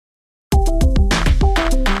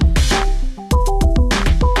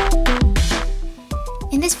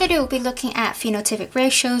this video we'll be looking at phenotypic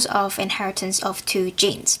ratios of inheritance of two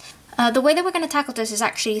genes. The way that we're going to tackle this is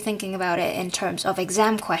actually thinking about it in terms of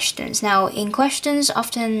exam questions. Now, in questions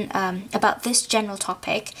often about this general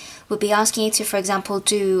topic, we'll be asking you to, for example,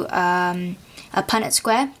 do a Punnett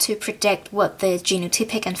square to predict what the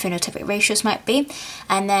genotypic and phenotypic ratios might be.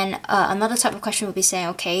 And then another type of question would be saying,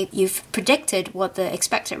 okay, you've predicted what the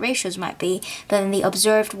expected ratios might be, then the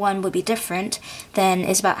observed one would be different. Then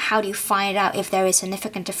it's about how do you find out if there is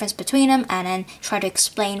significant difference between them, and then try to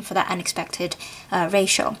explain for that unexpected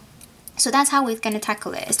ratio. So that's how we're going to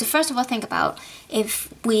tackle it, is to first of all think about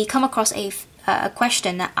if we come across a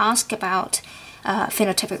question that asks about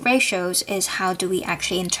phenotypic ratios, is how do we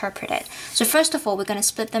actually interpret it. So first of all, we're going to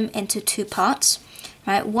split them into two parts.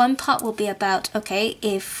 Right? One part will be about, okay,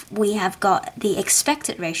 if we have got the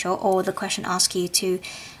expected ratio, or the question asks you to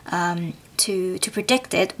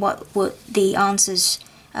predict it, what would the answers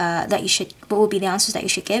what would be the answers that you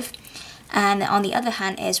should give. And on the other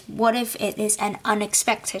hand is, what if it is an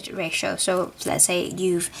unexpected ratio? So let's say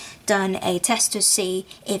you've done a test to see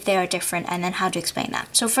if they are different, and then how to explain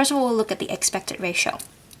that. So first of all, we'll look at the expected ratio.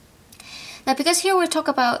 Now, because here we'll talk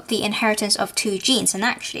about the inheritance of two genes, and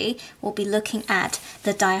actually we'll be looking at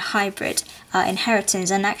the dihybrid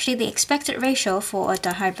inheritance, and actually the expected ratio for a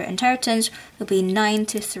dihybrid inheritance will be 9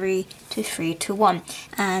 to 3 to 3 to 1.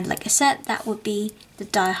 And like I said, that would be the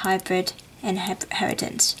dihybrid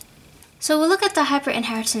inheritance. So we'll look at the hybrid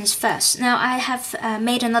inheritance first. Now, I have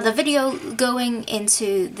made another video going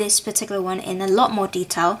into this particular one in a lot more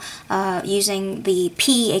detail using the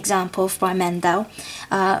P example by Mendel.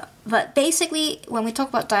 But basically, when we talk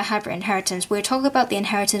about dihybrid inheritance, we're talking about the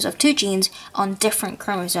inheritance of two genes on different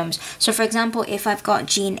chromosomes. So for example, if I've got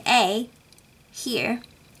gene A here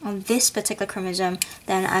on this particular chromosome,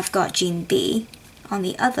 then I've got gene B on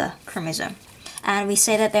the other chromosome. And we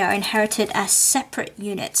say that they are inherited as separate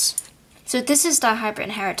units. So this is dihybrid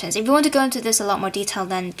inheritance. If you want to go into this a lot more detail,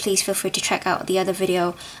 then please feel free to check out the other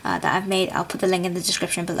video that I've made. I'll put the link in the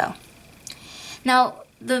description below. Now,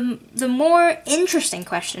 the more interesting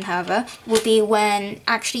question, however, will be when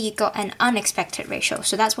actually you got an unexpected ratio.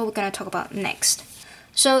 So that's what we're going to talk about next.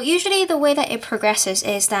 So usually the way that it progresses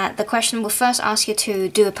is that the question will first ask you to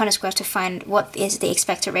do a Punnett square to find what is the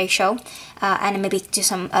expected ratio, and maybe do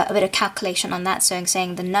a bit of calculation on that, so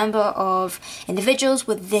saying the number of individuals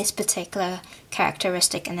with this particular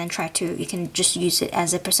characteristic, and then you can just use it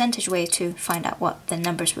as a percentage way to find out what the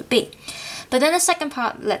numbers would be. But then the second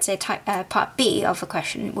part, let's say part B of the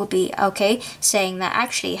question, will be, okay, saying that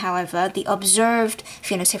actually, however, the observed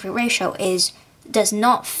phenotypic ratio does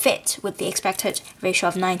not fit with the expected ratio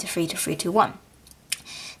of 9 to 3 to 3 to 1.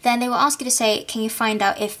 Then they will ask you to say, can you find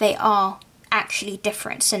out if they are actually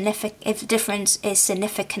different, if the difference is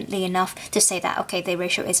significantly enough to say that, okay, the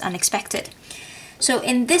ratio is unexpected. So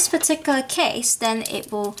in this particular case, then you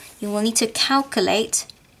will need to calculate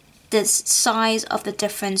the size of the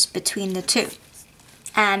difference between the two.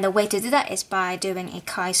 And the way to do that is by doing a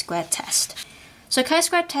chi-square test. So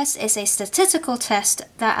chi-square test is a statistical test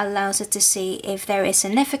that allows us to see if there is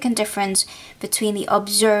significant difference between the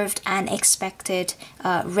observed and expected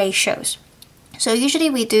ratios. So usually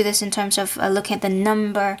we do this in terms of looking at the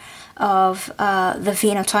number of the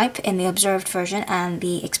phenotype in the observed version and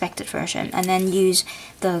the expected version, and then use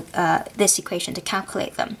this equation to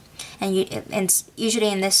calculate them. And usually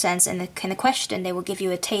in this sense, in the question, they will give you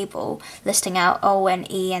a table listing out O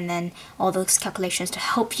and E, and then all those calculations to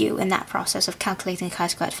help you in that process of calculating the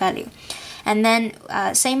chi-squared value. And then,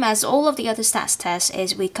 same as all of the other stats tests,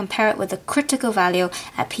 is we compare it with the critical value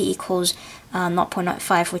at P equals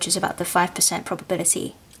 0.05, which is about the 5%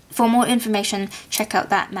 probability. For more information, check out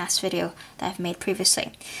that maths video that I've made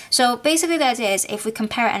previously. So basically the idea is, if we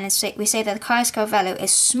compare it and we say that the chi-square value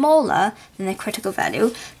is smaller than the critical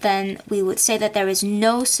value, then we would say that there is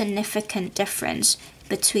no significant difference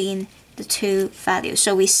between the two values.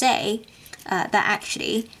 So we say that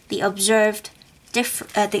actually the observed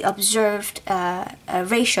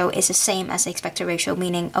ratio is the same as the expected ratio,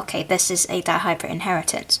 meaning, okay, this is a dihybrid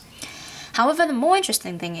inheritance. However, the more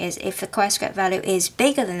interesting thing is, if the chi-square value is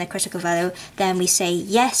bigger than the critical value, then we say,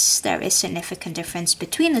 yes, there is significant difference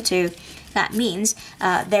between the two. That means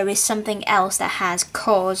there is something else that has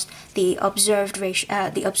caused the observed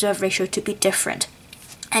ratio to be different.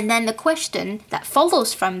 And then the question that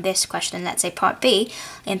follows from this question, let's say part B,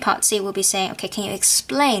 in part C we'll be saying, okay, can you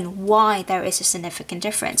explain why there is a significant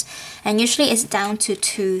difference? And usually it's down to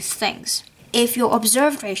two things. If your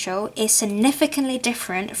observed ratio is significantly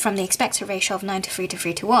different from the expected ratio of 9 to 3 to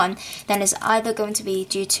 3 to 1, then it's either going to be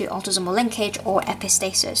due to autosomal linkage or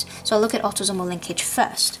epistasis. So I'll look at autosomal linkage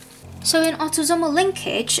first. So in autosomal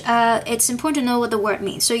linkage, it's important to know what the word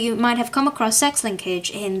means. So you might have come across sex linkage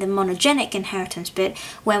in the monogenic inheritance bit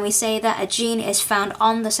when we say that a gene is found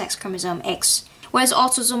on the sex chromosome X. Whereas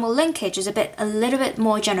autosomal linkage is a little bit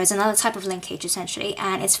more general. It's another type of linkage essentially,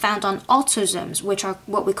 and it's found on autosomes, which are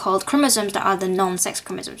what we call chromosomes that are the non-sex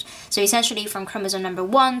chromosomes. So essentially from chromosome number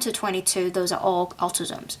 1 to 22, those are all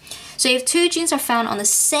autosomes. So if two genes are found on the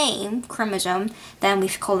same chromosome, then we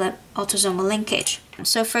call that autosomal linkage.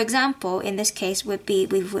 So for example, in this case we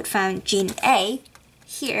would find gene A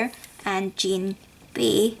here and gene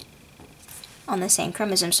B on the same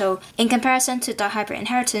chromosome. So in comparison to dihybrid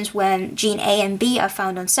inheritance, when gene A and B are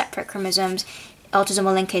found on separate chromosomes,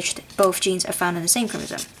 autosomal linkage, both genes are found on the same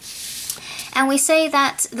chromosome. And we say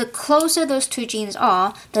that the closer those two genes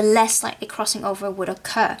are, the less likely crossing over would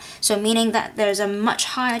occur. So meaning that there's a much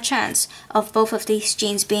higher chance of both of these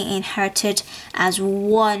genes being inherited as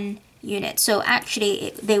one unit. So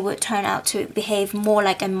actually they would turn out to behave more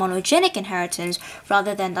like a monogenic inheritance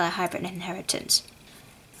rather than dihybrid inheritance.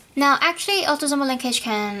 Now, actually, autosomal linkage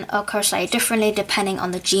can occur slightly differently depending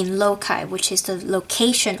on the gene loci, which is the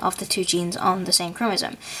location of the two genes on the same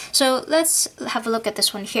chromosome. So let's have a look at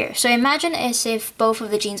this one here. So imagine as if both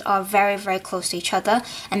of the genes are very, very close to each other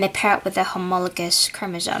and they pair up with a homologous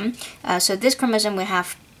chromosome. So this chromosome will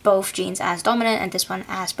have both genes as dominant and this one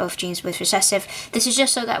as both genes with recessive. This is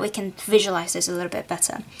just so that we can visualize this a little bit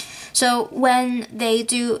better. So when they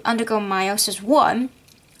do undergo meiosis 1,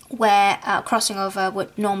 where crossing over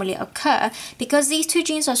would normally occur, because these two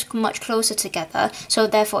genes are much closer together, so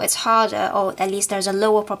therefore it's harder, or at least there's a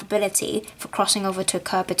lower probability for crossing over to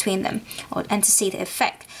occur between them and to see the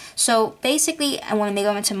effect. So basically, when they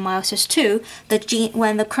go into meiosis 2,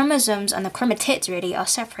 when the chromosomes and the chromatids really are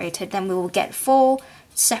separated, then we will get 4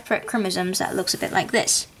 separate chromosomes that looks a bit like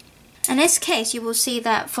this. In this case, you will see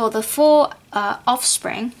that for the 4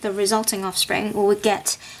 offspring, the resulting offspring, we would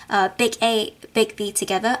get big A, big B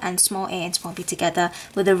together and small a and small b together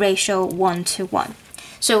with a ratio 1 to 1.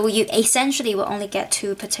 So you essentially will only get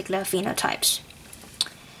 2 particular phenotypes.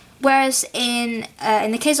 Whereas in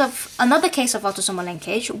the case of another case of autosomal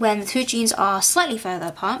linkage, when the two genes are slightly further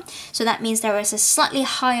apart, so that means there is a slightly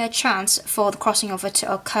higher chance for the crossing over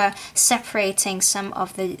to occur, separating some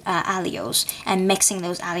of the alleles and mixing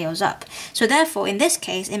those alleles up. So therefore, in this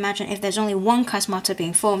case, imagine if there's only one chiasmata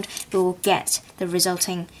being formed, we will get the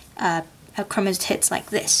resulting chromatids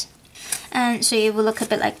like this. And so it will look a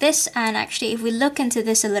bit like this. And actually, if we look into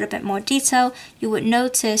this a little bit more detail, you would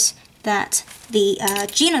notice that the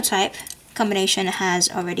genotype combination has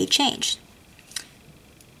already changed.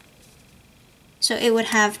 So it would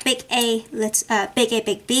have big A,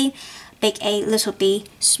 big B, big A, little b,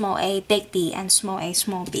 small a, big B, and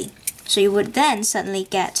small b. So you would then suddenly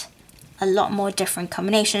get a lot more different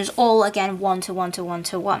combinations, all again 1 to 1 to 1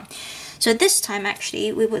 to 1. So this time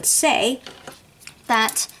actually we would say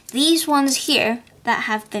that these ones here that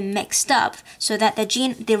have been mixed up so that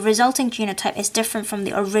the resulting genotype is different from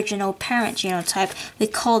the original parent genotype, we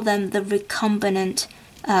call them the recombinant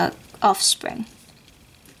offspring.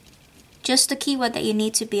 Just the keyword that you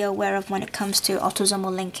need to be aware of when it comes to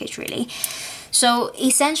autosomal linkage, really. So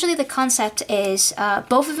essentially the concept is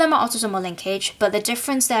both of them are autosomal linkage, but the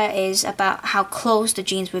difference there is about how close the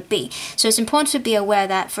genes would be. So it's important to be aware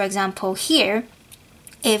that, for example, here,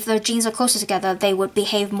 if the genes are closer together, they would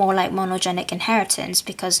behave more like monogenic inheritance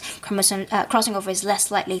because crossing over is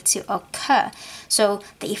less likely to occur. So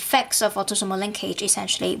the effects of autosomal linkage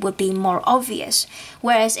essentially would be more obvious.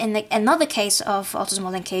 Whereas in another case of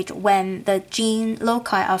autosomal linkage, when the gene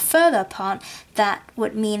loci are further apart, that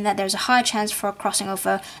would mean that there's a high chance for crossing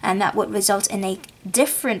over, and that would result in a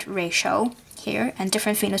different ratio here and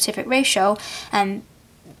different phenotypic ratio, and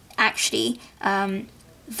actually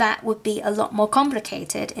that would be a lot more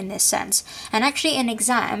complicated in this sense. And actually in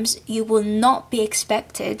exams, you will not be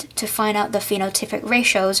expected to find out the phenotypic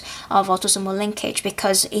ratios of autosomal linkage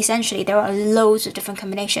because essentially there are loads of different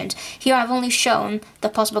combinations. Here I've only shown the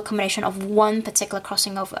possible combination of one particular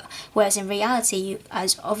crossing over, whereas in reality,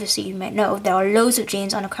 as obviously you may know, there are loads of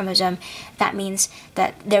genes on a chromosome. That means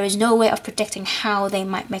that there is no way of predicting how they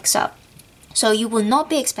might mix up. So you will not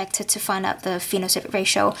be expected to find out the phenotypic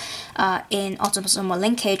ratio in autosomal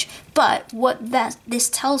linkage, but what this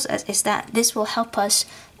tells us is that this will help us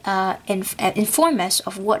inform us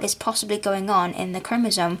of what is possibly going on in the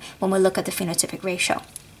chromosome when we look at the phenotypic ratio.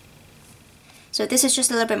 So this is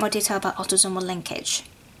just a little bit more detail about autosomal linkage.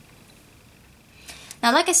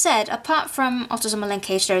 Now, like I said, apart from autosomal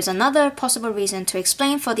linkage, there is another possible reason to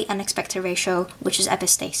explain for the unexpected ratio, which is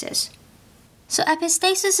epistasis. So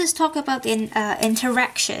epistasis is talk about the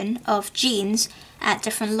interaction of genes at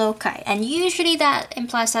different loci, and usually that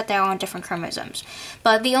implies that they're on different chromosomes.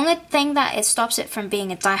 But the only thing that it stops it from being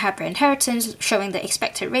a dihybrid inheritance, showing the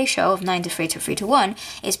expected ratio of 9:3 to 3:1,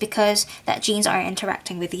 is because that genes are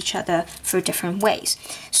interacting with each other through different ways.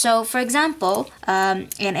 So for example, an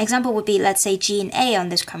example would be, let's say gene A on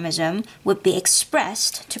this chromosome would be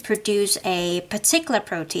expressed to produce a particular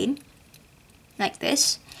protein, like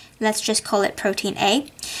this. Let's just call it protein A,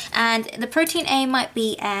 and the protein A might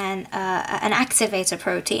be an activator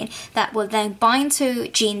protein that will then bind to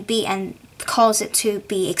gene B and cause it to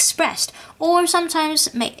be expressed, or sometimes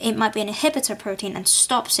it might be an inhibitor protein and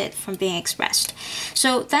stops it from being expressed.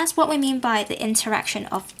 So that's what we mean by the interaction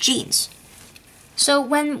of genes. So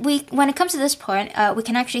when it comes to this point, we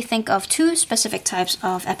can actually think of two specific types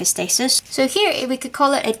of epistasis. So here we could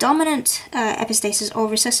call it a dominant epistasis or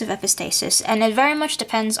recessive epistasis, and it very much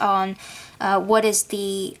depends on what is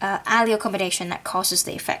the allele combination that causes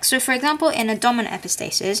the effect. So for example, in a dominant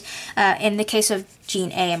epistasis, in the case of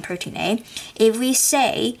gene A and protein A, if we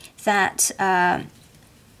say that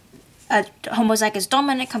a homozygous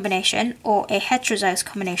dominant combination or a heterozygous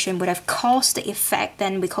combination would have caused the effect,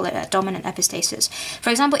 then we call it a dominant epistasis. For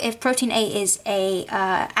example, if protein A is a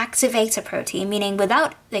activator protein, meaning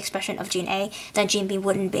without the expression of gene A, then gene B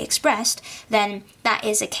wouldn't be expressed, then that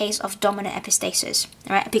is a case of dominant epistasis,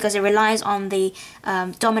 right? Because it relies on the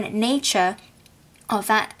dominant nature of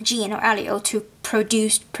that gene or allele to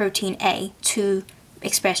produce protein A to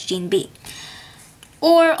express gene B.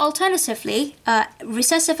 Or alternatively,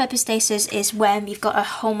 recessive epistasis is when you've got a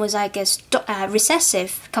homozygous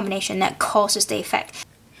recessive combination that causes the effect.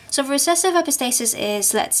 So for recessive epistasis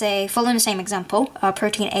is, let's say, following the same example,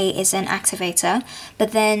 protein A is an activator,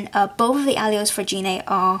 but then both of the alleles for gene A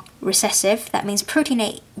are recessive. That means protein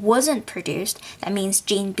A wasn't produced. That means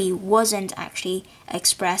gene B wasn't actually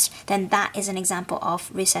expressed. Then that is an example of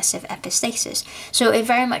recessive epistasis. So it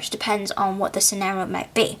very much depends on what the scenario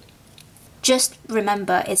might be. Just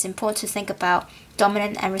remember, it's important to think about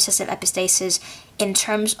dominant and recessive epistasis in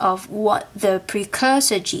terms of what the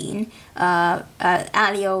precursor gene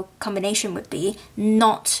allele combination would be,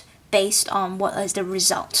 not based on what is the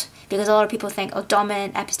result. Because a lot of people think, oh,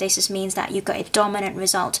 dominant epistasis means that you got a dominant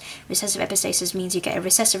result, recessive epistasis means you get a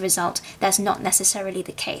recessive result. That's not necessarily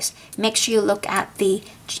the case. Make sure you look at the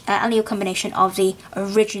allele combination of the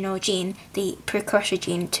original gene, the precursor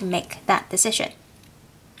gene, to make that decision.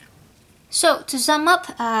 So to sum up,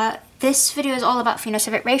 this video is all about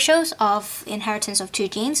phenotypic ratios of inheritance of two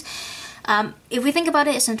genes. If we think about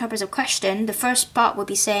it as in terms of question, the first part would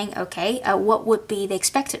be saying, okay, what would be the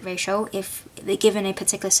expected ratio if given a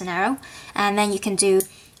particular scenario? And then you can do,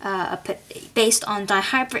 based on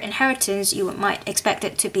dihybrid inheritance, you might expect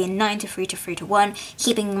it to be 9:3 to 3:1.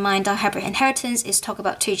 Keeping in mind dihybrid inheritance is talk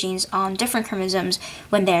about two genes on different chromosomes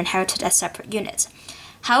when they're inherited as separate units.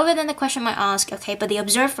 However, then the question might ask, okay, but the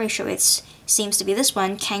observed ratio seems to be this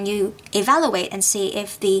one. Can you evaluate and see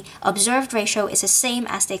if the observed ratio is the same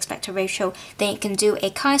as the expected ratio? Then you can do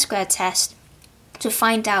a chi-square test to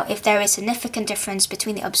find out if there is significant difference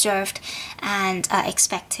between the observed and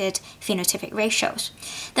expected phenotypic ratios.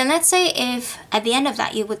 Then let's say if at the end of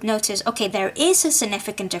that you would notice, okay, there is a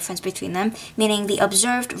significant difference between them, meaning the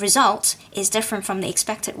observed result is different from the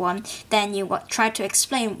expected one, then you try to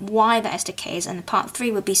explain why that is the case, and part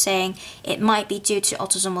 3 would be saying it might be due to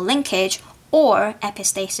autosomal linkage or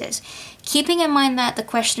epistasis. Keeping in mind that the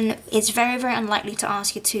question is very, very unlikely to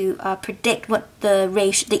ask you to predict what the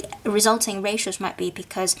resulting ratios might be,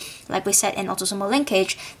 because, like we said, in autosomal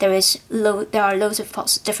linkage, there are loads of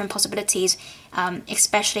different possibilities,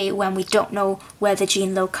 especially when we don't know where the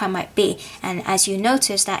gene loci might be. And as you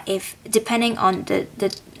notice that if, depending on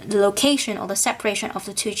the location or the separation of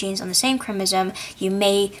the two genes on the same chromosome, you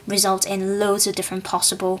may result in loads of different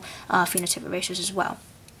possible phenotypic ratios as well.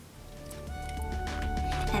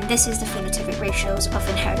 And this is the phenotypic ratios of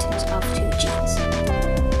inheritance of two genes.